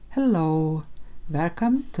Hello,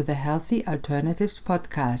 welcome to the Healthy Alternatives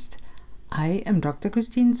podcast. I am Dr.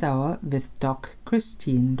 Christine Sauer with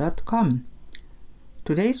DocChristine.com.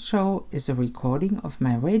 Today's show is a recording of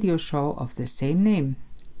my radio show of the same name.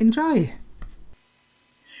 Enjoy!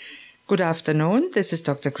 Good afternoon, this is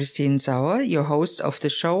Dr. Christine Sauer, your host of the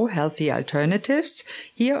show Healthy Alternatives,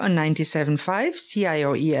 here on 97.5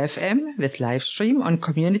 CIOE FM with live stream on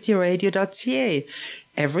communityradio.ca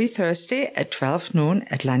every Thursday at 12 noon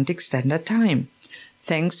Atlantic Standard Time.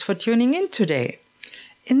 Thanks for tuning in today.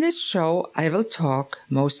 In this show, I will talk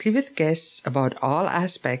mostly with guests about all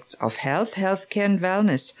aspects of health, healthcare and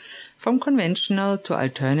wellness, from conventional to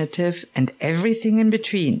alternative and everything in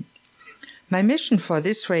between. My mission for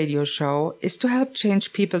this radio show is to help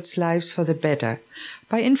change people's lives for the better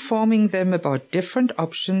by informing them about different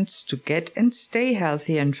options to get and stay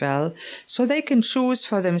healthy and well so they can choose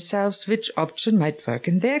for themselves which option might work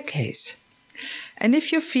in their case. And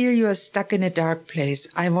if you feel you are stuck in a dark place,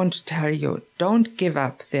 I want to tell you, don't give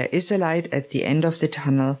up. There is a light at the end of the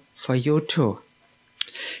tunnel for you too.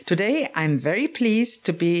 Today, I'm very pleased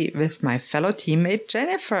to be with my fellow teammate,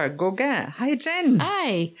 Jennifer Gauguin. Hi, Jen.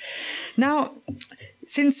 Hi. Now,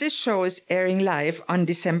 since this show is airing live on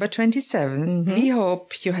December 27th, we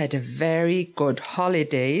hope you had a very good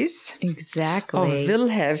holidays. Exactly. Or will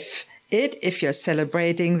have it if you're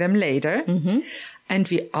celebrating them later. And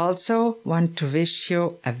we also want to wish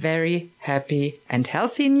you a very happy and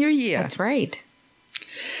healthy new year. That's right.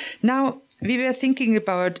 Now, we were thinking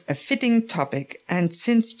about a fitting topic, and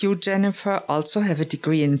since you, Jennifer, also have a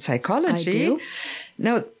degree in psychology, I do.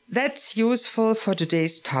 Now that's useful for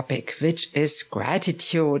today's topic, which is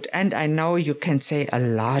gratitude, and I know you can say a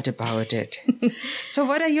lot about it. So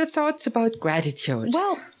what are your thoughts about gratitude?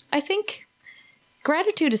 Well, I think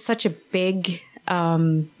gratitude is such a big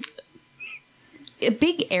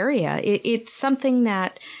area. It's something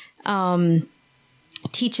that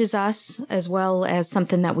teaches us, as well as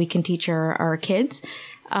something that we can teach our kids,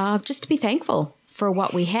 just to be thankful for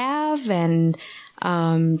what we have, and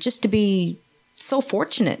just to be so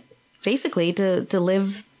fortunate, basically, to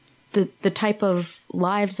live the type of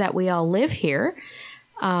lives that we all live here,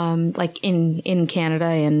 like in Canada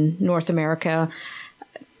and North America,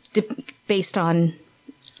 based on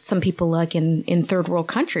some people like in third world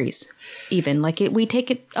countries, even. We take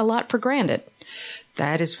it a lot for granted.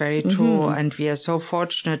 That is very true, and we are so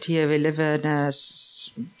fortunate here. We live in a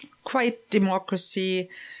quite democracy,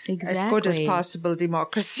 as good as possible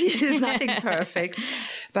democracy. Is nothing perfect.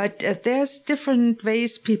 But there's different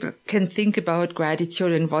ways people can think about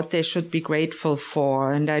gratitude and what they should be grateful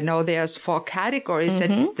for. And I know there's 4 categories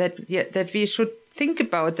that we should think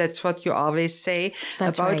about. That's what you always say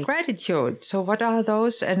about gratitude. So what are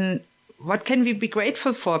those, and what can we be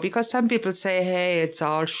grateful for? Because some people say, hey, it's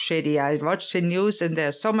all shitty. I watch the news and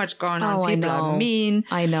there's so much going on. People are mean.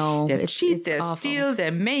 I know. They cheat, they steal,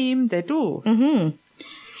 they maim, they do.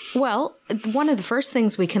 Well, one of the first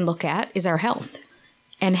things we can look at is our health,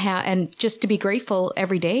 and just to be grateful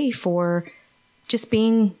every day for just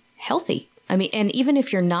being healthy. I mean, and even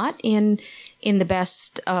if you're not in the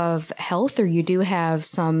best of health, or you do have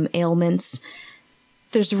some ailments,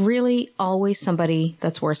 there's really always somebody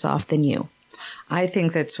that's worse off than you. I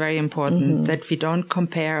think that's very important, that we don't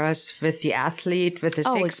compare us with the athlete, with the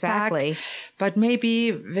six-pack, but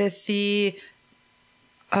maybe with the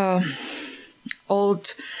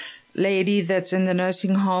old lady that's in the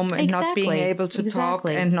nursing home and not being able to talk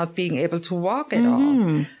and not being able to walk at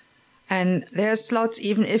all. And there's lots,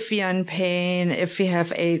 even if we are in pain, if we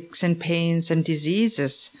have aches and pains and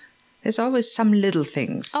diseases, there's always some little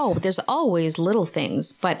things. Oh, there's always little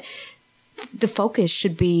things, but the focus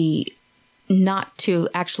should be not to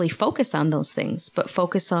actually focus on those things, but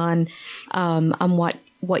focus on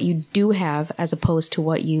what you do have, as opposed to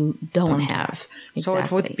what you don't have. Exactly. So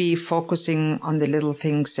it would be focusing on the little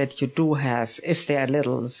things that you do have, if they are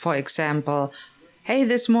little. For example, hey,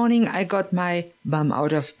 this morning I got my bum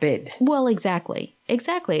out of bed. Well, exactly.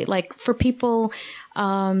 Like for people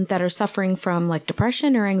that are suffering from like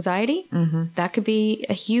depression or anxiety, that could be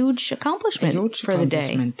a huge accomplishment the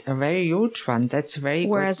day. A very huge one. That's very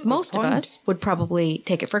Whereas most of us would probably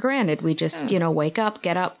take it for granted. We just, wake up,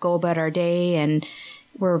 get up, go about our day, and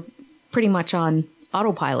we're pretty much on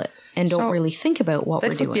autopilot and don't really think about what we're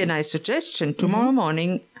doing. That would be a nice suggestion. Tomorrow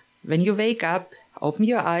morning, when you wake up, open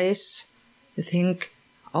your eyes, you think,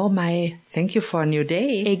 oh my, thank you for a new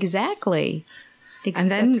day. Exactly.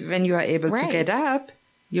 And then when you are able to get up,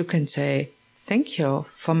 you can say, thank you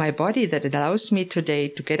for my body that allows me today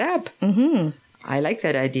to get up. I like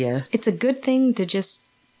that idea. It's a good thing to just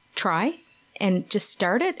try and just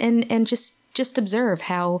start it and just observe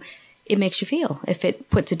how it makes you feel. If it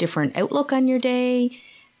puts a different outlook on your day,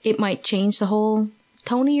 it might change the whole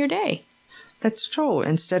tone of your day. That's true.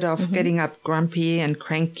 Instead of getting up grumpy and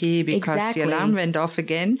cranky because the alarm went off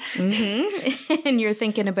again. And you're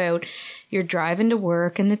thinking about you're driving to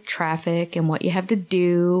work and the traffic and what you have to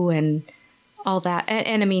do and all that.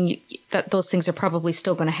 And I mean, those things are probably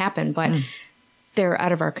still going to happen, but they're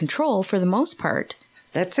out of our control for the most part.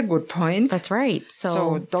 That's a good point. That's right.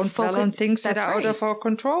 So don't dwell on things that are out of our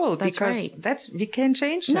control, because we can't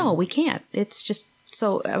change them. No, we can't. It's just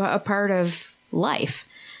so a part of life.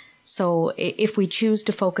 So if we choose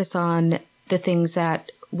to focus on the things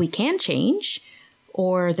that we can change,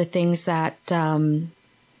 or the things that,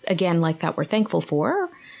 again, like that we're thankful for,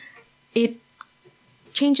 it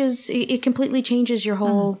completely changes your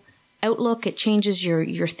whole outlook. It changes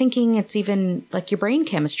your thinking. It's even like your brain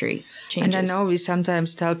chemistry changes. And I know we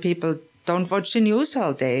sometimes tell people, don't watch the news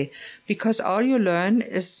all day, because all you learn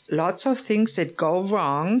is lots of things that go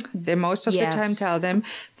wrong. They most of the time tell them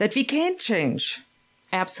that we can't change.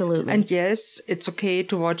 Absolutely. And yes, it's okay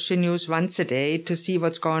to watch the news once a day to see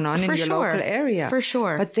what's going on in your local area. For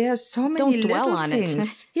sure. But there are so many little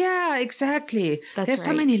things. Yeah, exactly. There's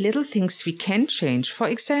so many little things we can change. For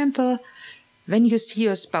example, when you see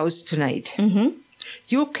your spouse tonight,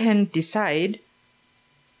 you can decide,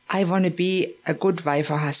 I want to be a good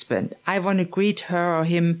wife or husband. I want to greet her or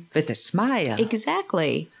him with a smile.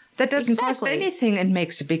 Exactly. That doesn't cost anything and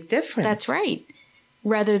makes a big difference. That's right.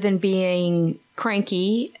 Rather than being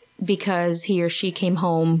cranky because he or she came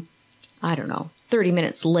home, I don't know, 30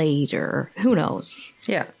 minutes late, or who knows.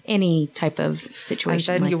 Yeah. Any type of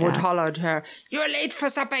situation. And then like you would that. holler at her, "You're late for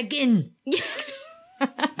supper again." Yes.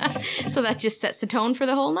 So that just sets the tone for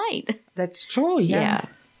the whole night. That's true, yeah.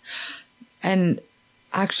 And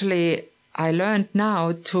actually, I learned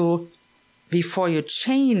now to, before you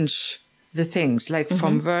change the things, like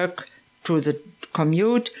from work to the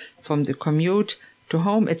commute, from the commute to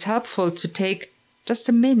home, it's helpful to take just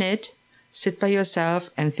a minute, sit by yourself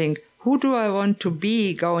and think, who do I want to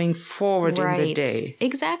be going forward in the day?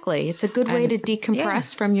 Exactly. It's a good way to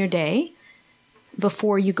decompress from your day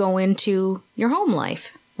before you go into your home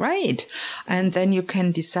life. Right. And then you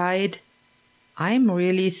can decide, I'm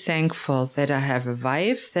really thankful that I have a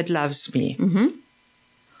wife that loves me.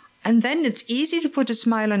 And then it's easy to put a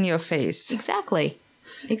smile on your face. Exactly.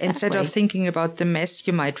 Instead of thinking about the mess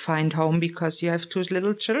you might find home because you have two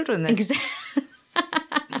little children. Exactly.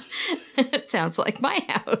 It sounds like my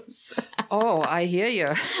house. Oh, I hear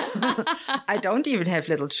you. I don't even have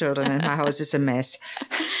little children and my house is a mess.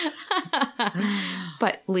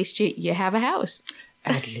 But at least you have a house.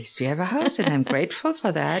 At least we have a house, and I'm grateful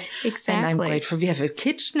for that. Exactly. And I'm grateful we have a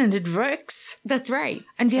kitchen and it works. That's right.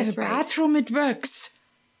 And we have a bathroom, it works.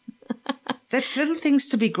 That's little things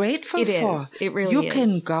to be grateful for. It is. It really is. is. You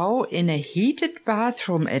can go in a heated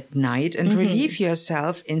bathroom at night and relieve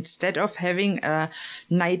yourself instead of having a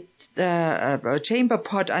a chamber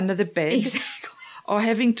pot under the bed. Exactly. Or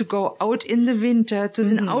having to go out in the winter to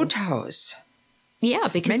an outhouse. Yeah,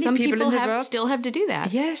 because Many some people still have to do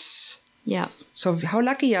that. Yes. Yeah. So how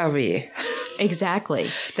lucky are we? Exactly.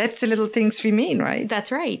 That's the little things we mean, right?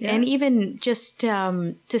 That's right. Yeah. And even just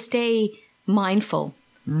to stay mindful.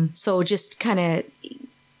 So just kind of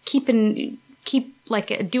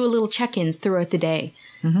do a little check-ins throughout the day,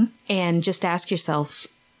 and just ask yourself,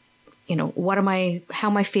 how am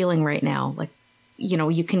I feeling right now? Like,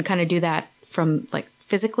 you can kind of do that from like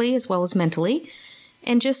physically as well as mentally,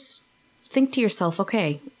 and just think to yourself,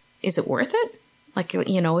 okay, is it worth it? Like,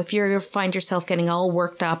 if you find yourself getting all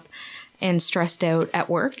worked up and stressed out at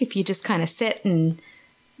work, if you just kind of sit and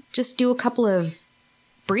just do a couple of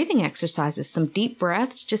breathing exercises, some deep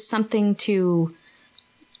breaths, just something to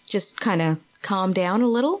just kind of calm down a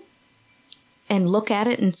little and look at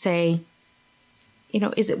it and say,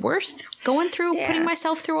 is it worth going through, putting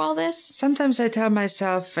myself through all this? Sometimes I tell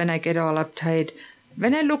myself when I get all uptight,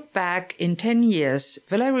 when I look back in 10 years,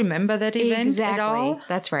 will I remember that event at all?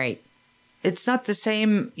 That's right. It's not the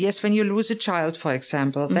same. Yes, when you lose a child, for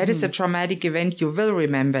example, that is a traumatic event you will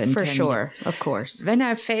remember in 10 years. For sure, of course. When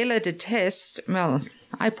I fail at a test, well,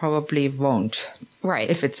 I probably won't. Right.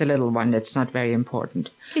 If it's a little one that's not very important.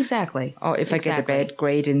 Exactly. Or if I get a bad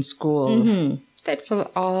grade in school, that will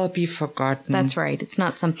all be forgotten. That's right. It's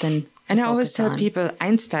not something. And I always tell people,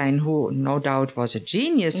 Einstein, who no doubt was a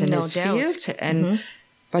genius in his field,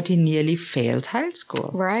 but he nearly failed high school.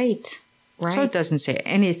 Right. Right. So it doesn't say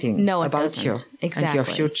anything about you and your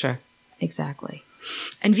future. Exactly.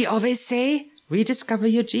 And we always say, rediscover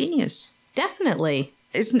your genius. Definitely.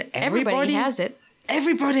 Isn't everybody has it?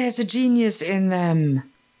 Everybody has a genius in them.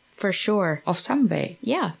 For sure. Of some way.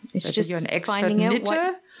 Yeah. It's Whether just you're an expert finding out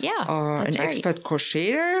knitter, Yeah, or that's an right. expert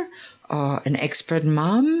crocheter, or an expert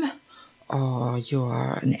mom, or you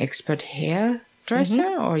are an expert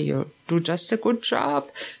hairdresser, or you do just a good job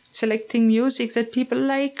selecting music that people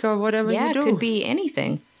like, or whatever Yeah, you do. it could be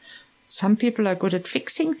anything. Some people are good at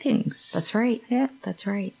fixing things. That's right. Yeah. That's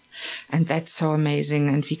right. And that's so amazing,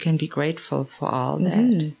 and we can be grateful for all that.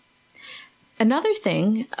 Mm-hmm. Another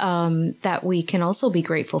thing that we can also be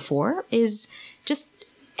grateful for is just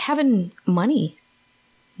having money.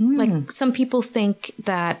 Like some people think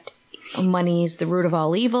that money is the root of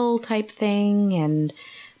all evil type thing,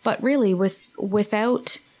 but really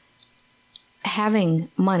without having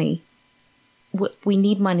money, we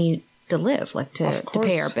need money to live, like to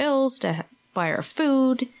pay our bills, to buy our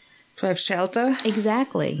food. To have shelter.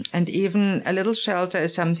 Exactly. And even a little shelter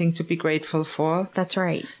is something to be grateful for. That's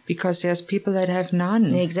right. Because there's people that have none.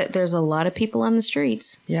 There's a lot of people on the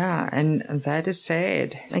streets. Yeah, and that is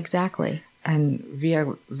sad. Exactly. And we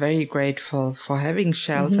are very grateful for having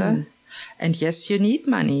shelter. And yes, you need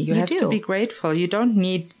money. You have to be grateful. You don't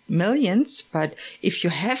need millions, but if you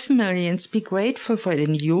have millions, be grateful for it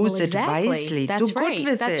and use it wisely. That's do right. good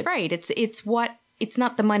with That's it. right. It's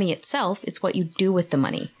not the money itself, it's what you do with the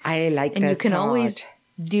money. I like that. And you can thought. always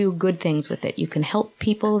do good things with it. You can help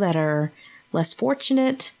people that are less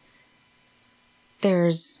fortunate.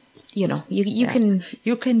 There's, you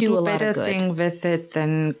can do a a lot better of good. thing with it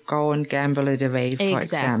than go and gamble it away, for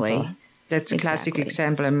Exactly. example. That's a classic Exactly.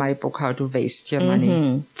 example in my book, How to Waste Your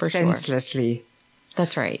Money for sure. senselessly.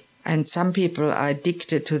 That's right. And some people are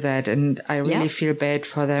addicted to that, and I really Yeah. feel bad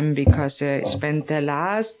for them because they spent their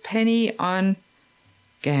last penny on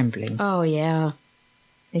gambling. Oh, yeah.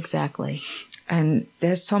 Exactly. And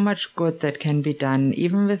there's so much good that can be done,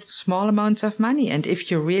 even with small amounts of money. And if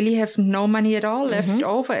you really have no money at all left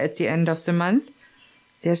over at the end of the month,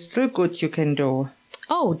 there's still good you can do.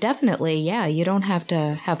 Oh, definitely. Yeah. You don't have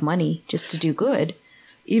to have money just to do good.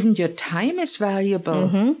 Even your time is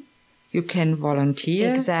valuable. You can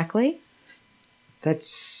volunteer. Exactly. That's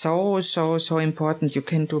so important. You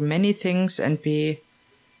can do many things and be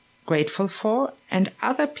grateful for, and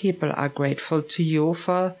other people are grateful to you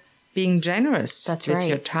for being generous. That's with right.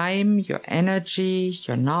 your time, your energy,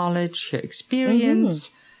 your knowledge, your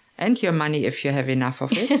experience, and your money if you have enough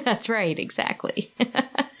of it. That's right. Exactly.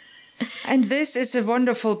 And this is a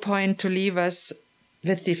wonderful point to leave us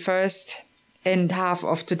with the first and half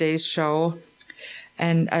of today's show.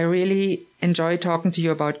 And I really enjoy talking to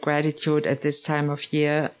you about gratitude at this time of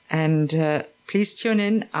year. And please tune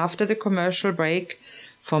in after the commercial break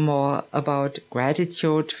for more about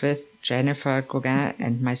gratitude with Jennifer Gauguin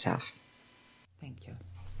and myself. Thank you.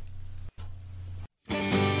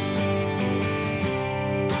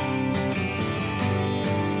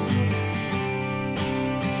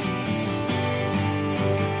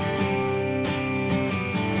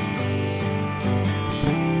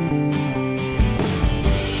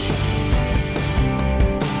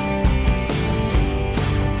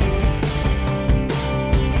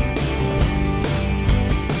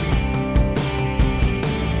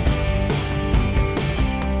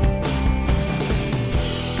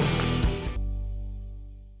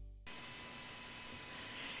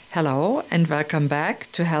 Hello and welcome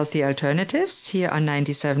back to Healthy Alternatives here on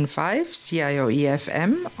 97.5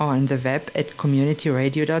 CIOE-FM or on the web at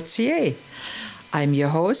communityradio.ca. I'm your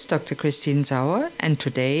host, Dr. Christine Sauer, and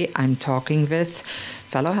today I'm talking with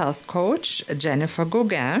fellow health coach Jennifer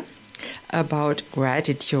Gauguin about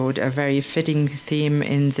gratitude, a very fitting theme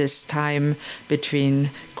in this time between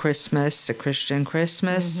Christmas, the Christian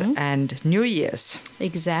Christmas, and New Year's.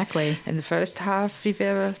 Exactly. In the first half, we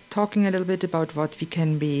were talking a little bit about what we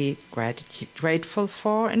can be grateful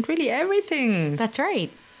for, and really everything. That's right.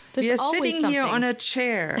 There's we are always sitting here something. on a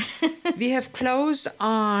chair. We have clothes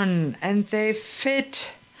on, and they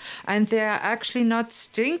fit, and they are actually not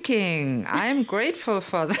stinking. I'm grateful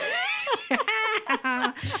for that.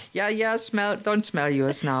 Yeah, don't smell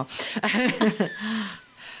yours now.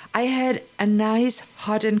 I had a nice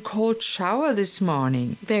hot and cold shower this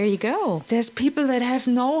morning. There you go. There's people that have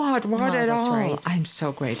no hot water at that's all. right. I'm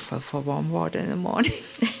so grateful for warm water in the morning.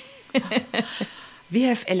 We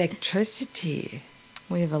have electricity.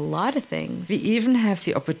 We have a lot of things. We even have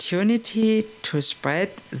the opportunity to spread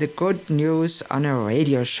the good news on a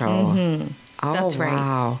radio show. Oh, That's right.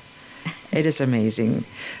 wow. It is amazing.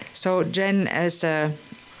 So, Jen, as a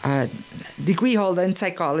degree holder in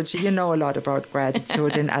psychology, you know a lot about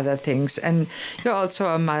gratitude and other things. And you're also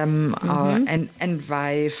a mom and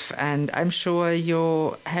wife. And I'm sure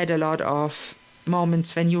you had a lot of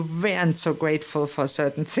moments when you weren't so grateful for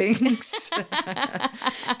certain things?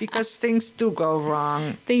 Because things do go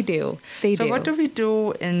wrong. They do. So what do we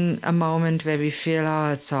do in a moment where we feel,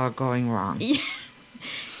 oh, it's all going wrong?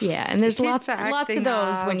 Yeah, and there's lots of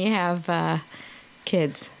those up. when you have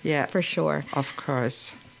kids. Yeah, for sure. Of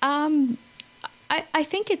course. I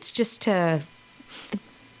think it's just the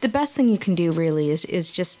best thing you can do really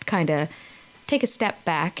is just kind of take a step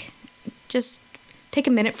back. Just take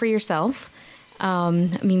a minute for yourself. I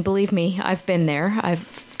mean, believe me, I've been there.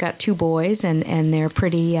 I've got 2 boys, and they're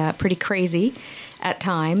pretty crazy at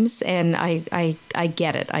times, and I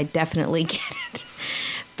get it. I definitely get it.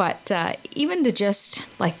 But even to just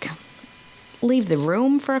like leave the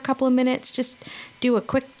room for a couple of minutes, just do a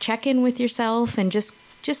quick check-in with yourself, and just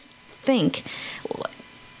think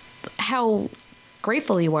how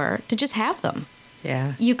grateful you are to just have them.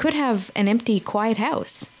 Yeah. You could have an empty, quiet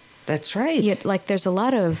house. That's right. Like there's a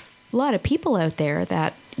lot of people out there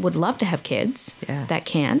that would love to have kids that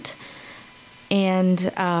can't.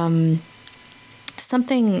 And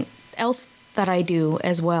something else that I do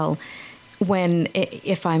as well,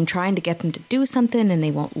 if I'm trying to get them to do something and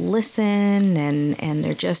they won't listen, and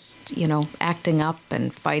they're just, acting up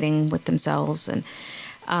and fighting with themselves, and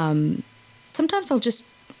sometimes I'll just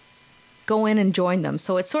go in and join them.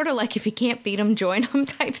 So it's sort of like if you can't beat them, join them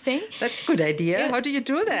type thing. That's a good idea. How do you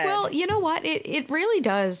do that? Well, you know what? It really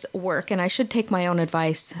does work, and I should take my own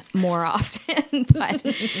advice more often.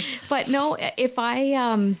 But no, if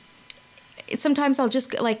I sometimes I'll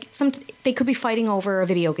just they could be fighting over a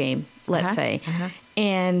video game, let's say.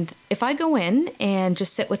 And if I go in and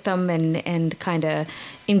just sit with them and kind of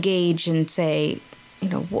engage and say,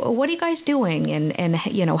 what are you guys doing? And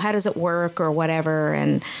how does it work or whatever?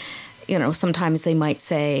 And, sometimes they might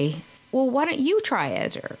say, well, why don't you try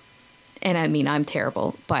it? And I mean, I'm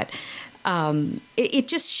terrible, but it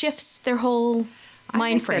just shifts their whole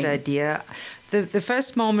mind frame. I like that idea. The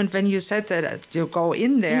first moment when you said that you go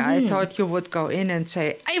in there, I thought you would go in and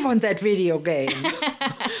say, I want that video game.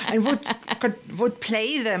 And would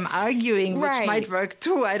play them arguing, which might work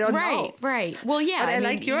too. I don't know. Right. Well, yeah. But I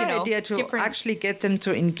like your idea to actually get them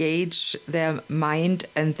to engage their mind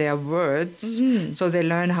and their words, so they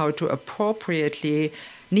learn how to appropriately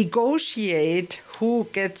negotiate who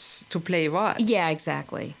gets to play what. Yeah,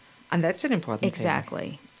 exactly. And that's an important thing.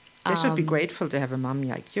 Exactly. They should be grateful to have a mom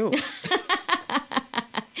like you.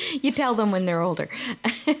 You tell them when they're older.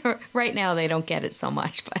 Right now, they don't get it so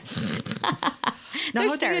much, but now,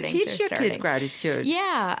 how do you teach your kids gratitude?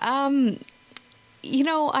 Yeah, I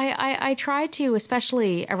try to,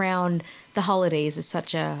 especially around the holidays, is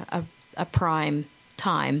such a prime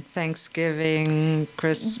time. Thanksgiving,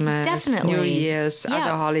 Christmas, definitely. New Year's,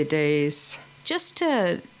 other holidays. Just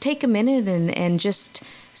to take a minute and just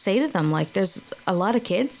say to them, like, there's a lot of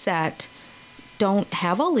kids that don't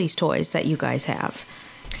have all these toys that you guys have.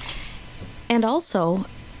 And also,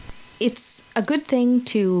 it's a good thing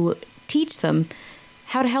to teach them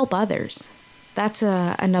how to help others. That's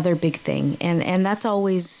another big thing. And that's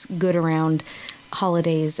always good around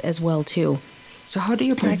holidays as well, too. So how do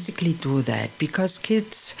you practically do that? Because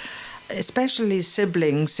kids, especially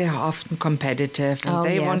siblings, they are often competitive, and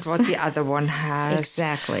they want what the other one has.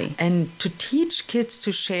 Exactly. And to teach kids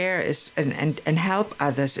to share and help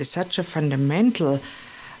others is such a fundamental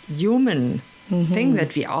human thing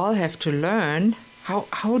that we all have to learn.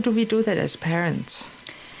 How do we do that as parents?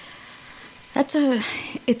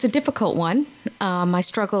 It's a difficult one. I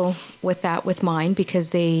struggle with that with mine,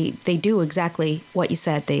 because they do exactly what you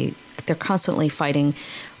said. They're constantly fighting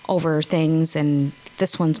over things, and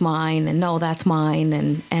this one's mine, and no, that's mine,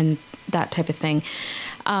 and that type of thing.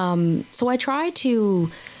 So I try to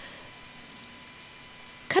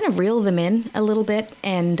kind of reel them in a little bit,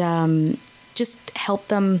 and just help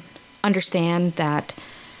them understand that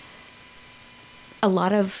a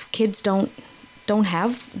lot of kids don't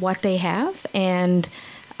have what they have, and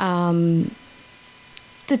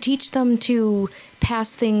to teach them to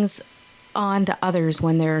pass things on to others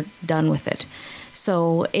when they're done with it.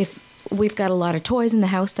 So if we've got a lot of toys in the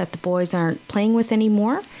house that the boys aren't playing with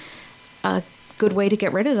anymore, a good way to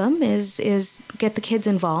get rid of them is get the kids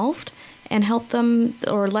involved and help them,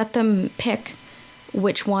 or let them pick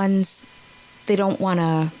which ones they don't want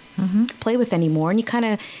to play with anymore. And you kind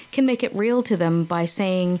of can make it real to them by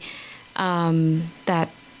saying that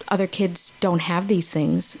other kids don't have these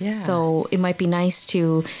things. Yeah. So it might be nice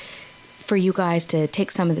for you guys to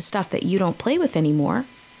take some of the stuff that you don't play with anymore,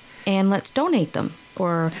 and let's donate them,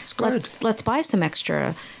 or let's buy some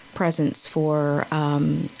extra presents for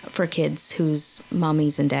kids whose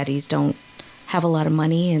mommies and daddies don't have a lot of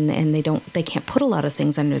money, and they can't put a lot of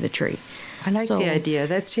things under the tree. I like the idea.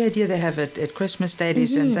 That's the idea they have at Christmas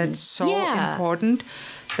Daddies, and that's so important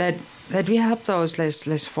that we help those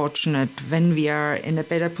less fortunate when we are in a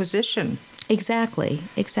better position. Exactly.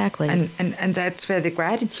 And that's where the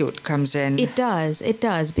gratitude comes in. It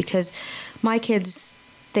does, because my kids,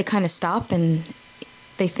 they kind of stop and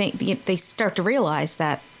they start to realize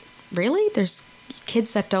that really there's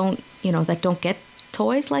kids that don't get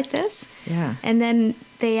toys like this. Yeah. And then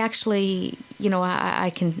they actually,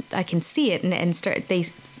 I can see it and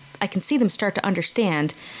I can see them start to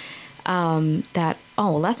understand that,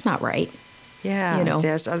 oh, well, that's not right. Yeah.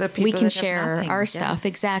 There's other people we can that share have our stuff.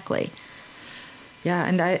 Exactly. Yeah,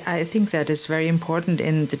 and I think that is very important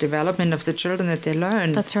in the development of the children, that they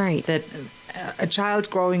learn. That's right. That a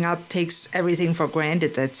child growing up takes everything for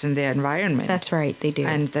granted that's in their environment. That's right, they do.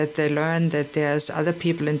 And that they learn that there's other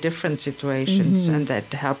people in different situations, and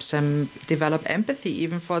that helps them develop empathy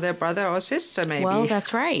even for their brother or sister, maybe. Well,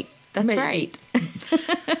 that's right. That's right.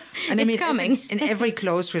 And it's coming. In every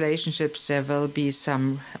close relationships, there will be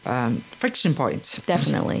some friction points.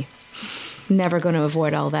 Definitely. Never going to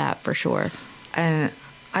avoid all that, for sure. And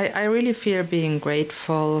I really feel being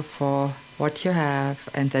grateful for what you have,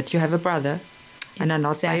 and that you have a brother and are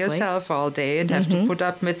not by yourself all day and have to put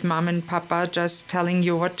up with mom and papa just telling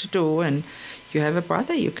you what to do, and you have a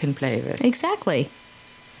brother you can play with. Exactly.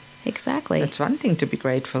 That's one thing to be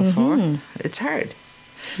grateful for. It's hard.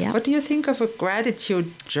 Yeah. What do you think of a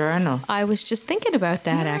gratitude journal? I was just thinking about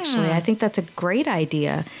that, actually. I think that's a great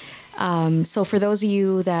idea. So for those of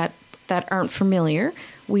you that aren't familiar,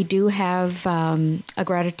 we do have a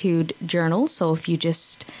gratitude journal. So if you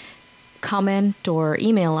just comment or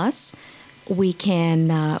email us, we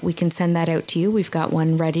can send that out to you. We've got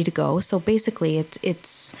one ready to go. So basically,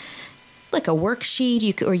 it's like a worksheet.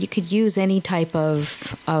 You could use any type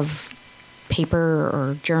of paper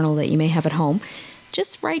or journal that you may have at home.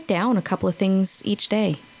 Just write down a couple of things each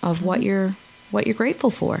day of what you're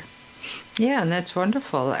grateful for. Yeah, and that's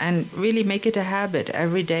wonderful. And really make it a habit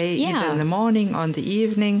every day, either in the morning or in the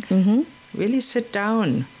evening. Really sit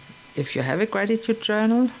down. If you have a gratitude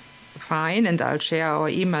journal, fine, and I'll share our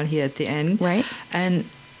email here at the end. Right. And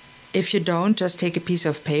if you don't, just take a piece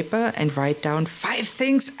of paper and write down 5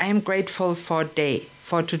 things I'm grateful for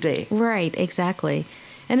today. Right, exactly.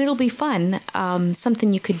 And it'll be fun.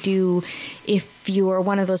 Something you could do if you are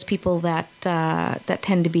one of those people that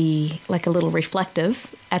tend to be like a little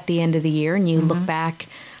reflective at the end of the year, and you look back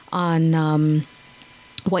on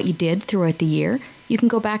what you did throughout the year. You can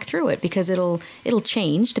go back through it because it'll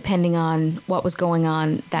change depending on what was going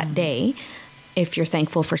on that day. If you're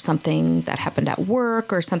thankful for something that happened at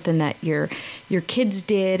work or something that your kids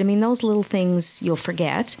did, I mean, those little things you'll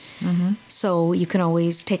forget. So you can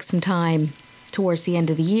always take some time towards the end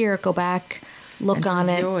of the year, go back, look on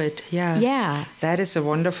it. Do it, yeah. That is a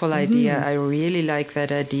wonderful idea. I really like that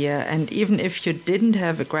idea. And even if you didn't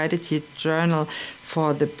have a gratitude journal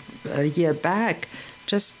for the year back,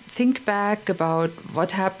 just think back about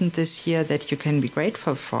what happened this year that you can be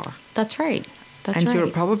grateful for. That's right. And you'll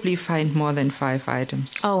probably find more than 5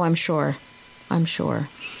 items. Oh, I'm sure.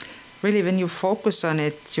 Really, when you focus on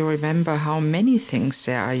it, you remember how many things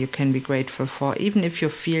there are you can be grateful for, even if you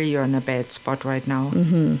feel you're in a bad spot right now.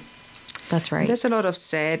 That's right. There's a lot of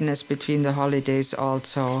sadness between the holidays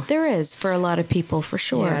also. There is, for a lot of people, for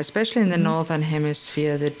sure. Yeah, especially in the Northern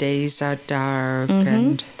Hemisphere, the days are dark.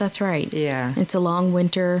 And that's right. Yeah. It's a long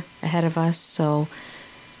winter ahead of us, so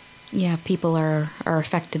yeah, people are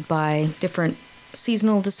affected by different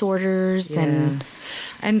seasonal disorders. And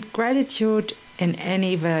gratitude in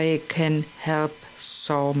any way can help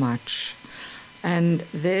so much. And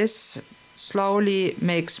this slowly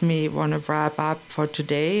makes me want to wrap up for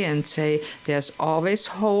today and say there's always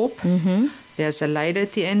hope. There's a light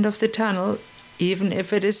at the end of the tunnel. Even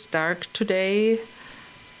if it is dark today,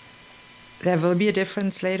 there will be a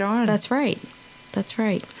difference later on. That's right.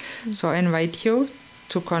 So I invite you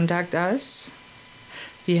to contact us.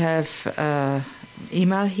 We have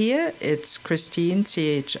email here. It's Christine,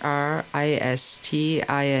 CHRISTINE,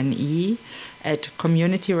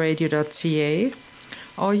 @communityradio.ca.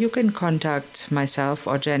 Or you can contact myself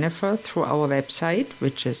or Jennifer through our website,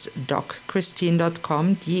 which is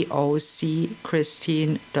docchristine.com,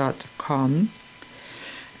 docchristine.com.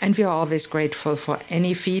 And we are always grateful for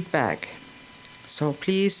any feedback. So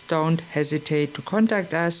please don't hesitate to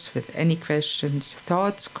contact us with any questions,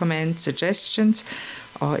 thoughts, comments, suggestions,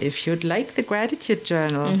 or if you'd like the gratitude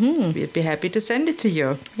journal, we'd be happy to send it to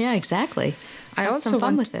you. Yeah, exactly. Have some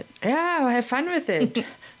fun with it. Yeah, have fun with it.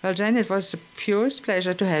 Well, Jen, it was a purest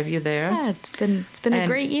pleasure to have you there. Yeah, it's been a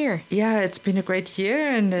great year. Yeah, it's been a great year,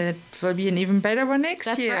 and it will be an even better one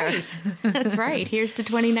next year. That's right. That's right. Here's to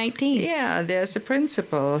 2019. Yeah, there's a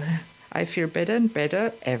principle. I feel better and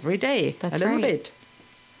better every day. That's a little right. bit.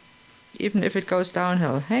 Even if it goes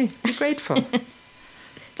downhill. Hey, be grateful.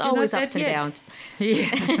 It's always ups and downs. Yeah.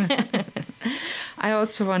 I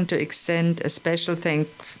also want to extend a special thank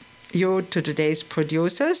you to today's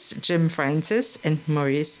producers, Jim Francis and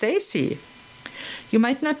Maurice Stacy. You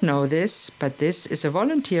might not know this, but this is a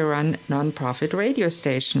volunteer-run non-profit radio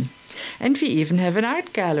station. And we even have an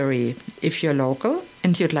art gallery. If you're local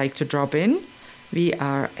and you'd like to drop in, we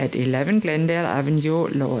are at 11 Glendale Avenue,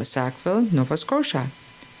 Lower Sackville, Nova Scotia.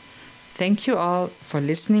 Thank you all for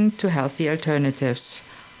listening to Healthy Alternatives.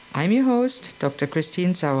 I'm your host, Dr.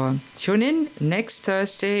 Christine Sauer. Tune in next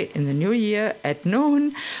Thursday in the new year at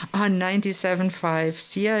noon on 97.5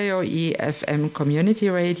 CIOE FM Community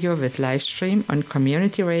Radio with live stream on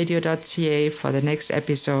communityradio.ca for the next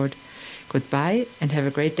episode. Goodbye and have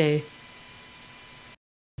a great day.